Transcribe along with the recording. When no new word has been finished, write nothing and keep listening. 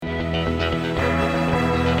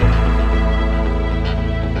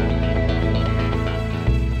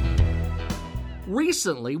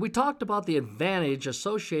Recently, we talked about the advantage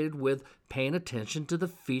associated with paying attention to the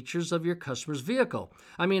features of your customer's vehicle.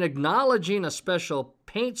 Acknowledging a special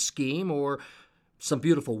paint scheme or some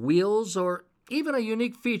beautiful wheels or even a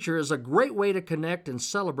unique feature is a great way to connect and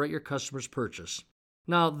celebrate your customer's purchase.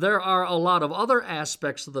 Now, there are a lot of other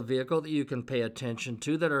aspects of the vehicle that you can pay attention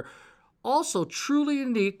to that are also truly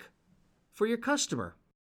unique for your customer.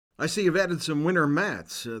 I see you've added some winter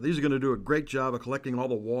mats. These are going to do a great job of collecting all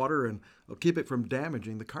the water and will keep it from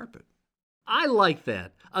damaging the carpet. I like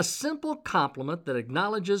that. A simple compliment that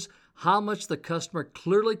acknowledges how much the customer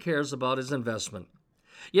clearly cares about his investment.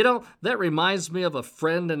 That reminds me of a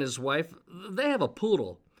friend and his wife. They have a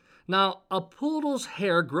poodle. Now, a poodle's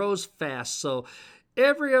hair grows fast, so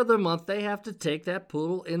every other month they have to take that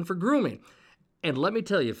poodle in for grooming. And let me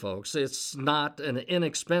tell you, folks, it's not an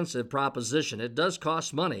inexpensive proposition. It does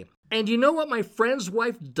cost money. And you know what my friend's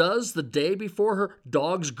wife does the day before her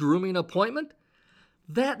dog's grooming appointment?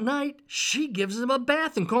 That night, she gives him a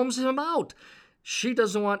bath and combs him out. She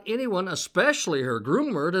doesn't want anyone, especially her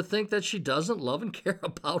groomer, to think that she doesn't love and care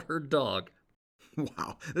about her dog.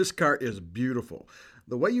 Wow, this car is beautiful.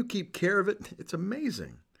 The way you keep care of it, it's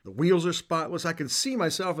amazing. The wheels are spotless. I can see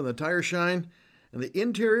myself in the tire shine. And the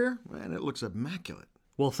interior, man, it looks immaculate.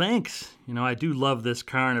 Well, thanks. I do love this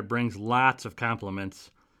car, and it brings lots of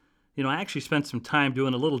compliments. I actually spent some time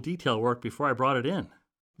doing a little detail work before I brought it in.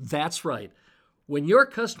 That's right. When your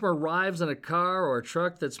customer arrives in a car or a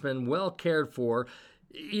truck that's been well cared for,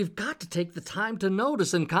 you've got to take the time to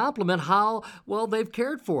notice and compliment how well they've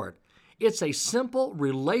cared for it. It's a simple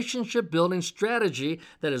relationship-building strategy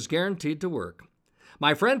that is guaranteed to work.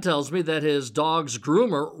 My friend tells me that his dog's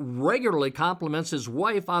groomer regularly compliments his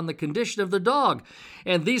wife on the condition of the dog,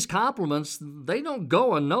 and these compliments, they don't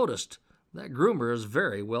go unnoticed. That groomer is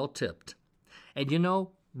very well tipped. And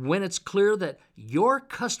when it's clear that your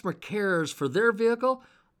customer cares for their vehicle,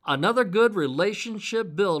 another good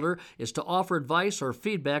relationship builder is to offer advice or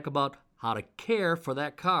feedback about how to care for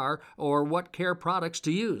that car or what care products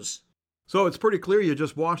to use. So it's pretty clear you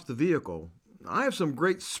just washed the vehicle. I have some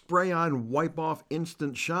great spray-on, wipe-off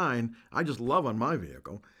instant shine I just love on my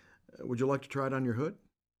vehicle. Would you like to try it on your hood?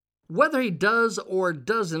 Whether he does or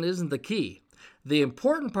doesn't isn't the key. The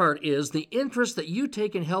important part is the interest that you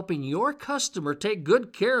take in helping your customer take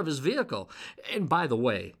good care of his vehicle. And by the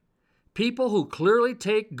way, people who clearly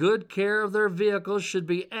take good care of their vehicles should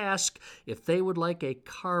be asked if they would like a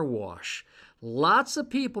car wash. Lots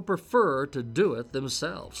of people prefer to do it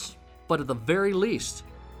themselves. But at the very least,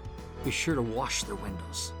 be sure to wash their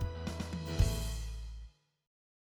windows.